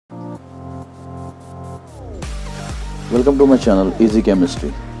Welcome to my channel Easy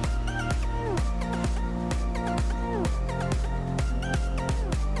Chemistry.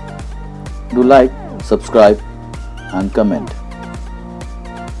 Do like, subscribe and comment.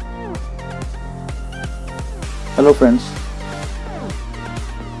 Hello friends.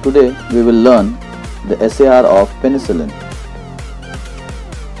 Today we will learn the SAR of penicillin.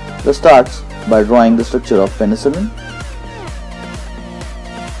 Let's start by drawing the structure of penicillin.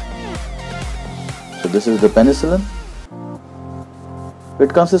 So this is the penicillin. It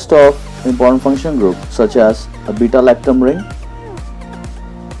consists of important function groups such as a beta-lactam ring,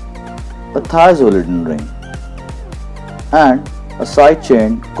 a thiazolidine ring, and a side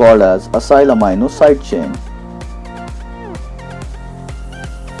chain called as acyl amino side chain.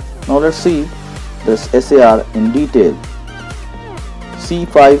 Now let's see this SAR in detail.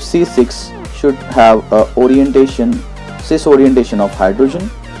 C5, C6 should have a cis orientation of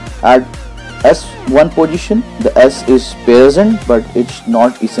hydrogen. At S1 position, the S is present but it's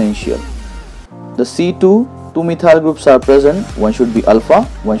not essential. The C2, two methyl groups are present. One should be alpha,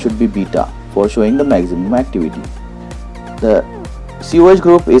 one should be beta for showing the maximum activity. The COH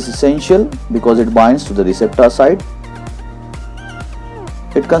group is essential because it binds to the receptor side.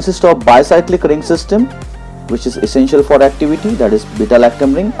 It consists of bicyclic ring system, which is essential for activity, that is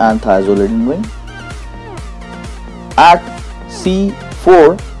beta-lactam ring and thiazolidine ring. At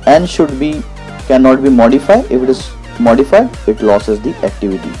C4, N cannot be modified. If it is modified, it loses the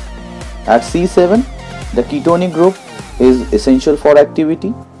activity. At C7, the ketonic group is essential for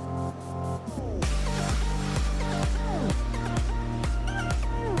activity.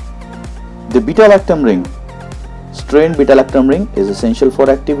 The beta-lactam ring, strained beta-lactam ring, is essential for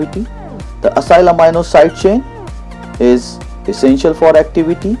activity. The acyl amino side chain is essential for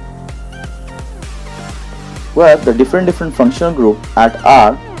activity, where the different functional group at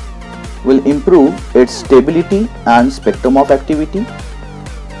R will improve its stability and spectrum of activity.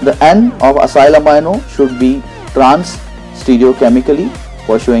 The N of acyl amino should be trans stereochemically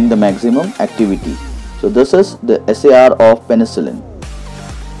for showing the maximum activity. So this is the SAR of penicillin.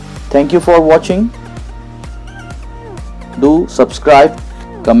 Thank you for watching. Do subscribe,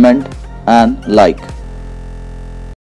 comment and like.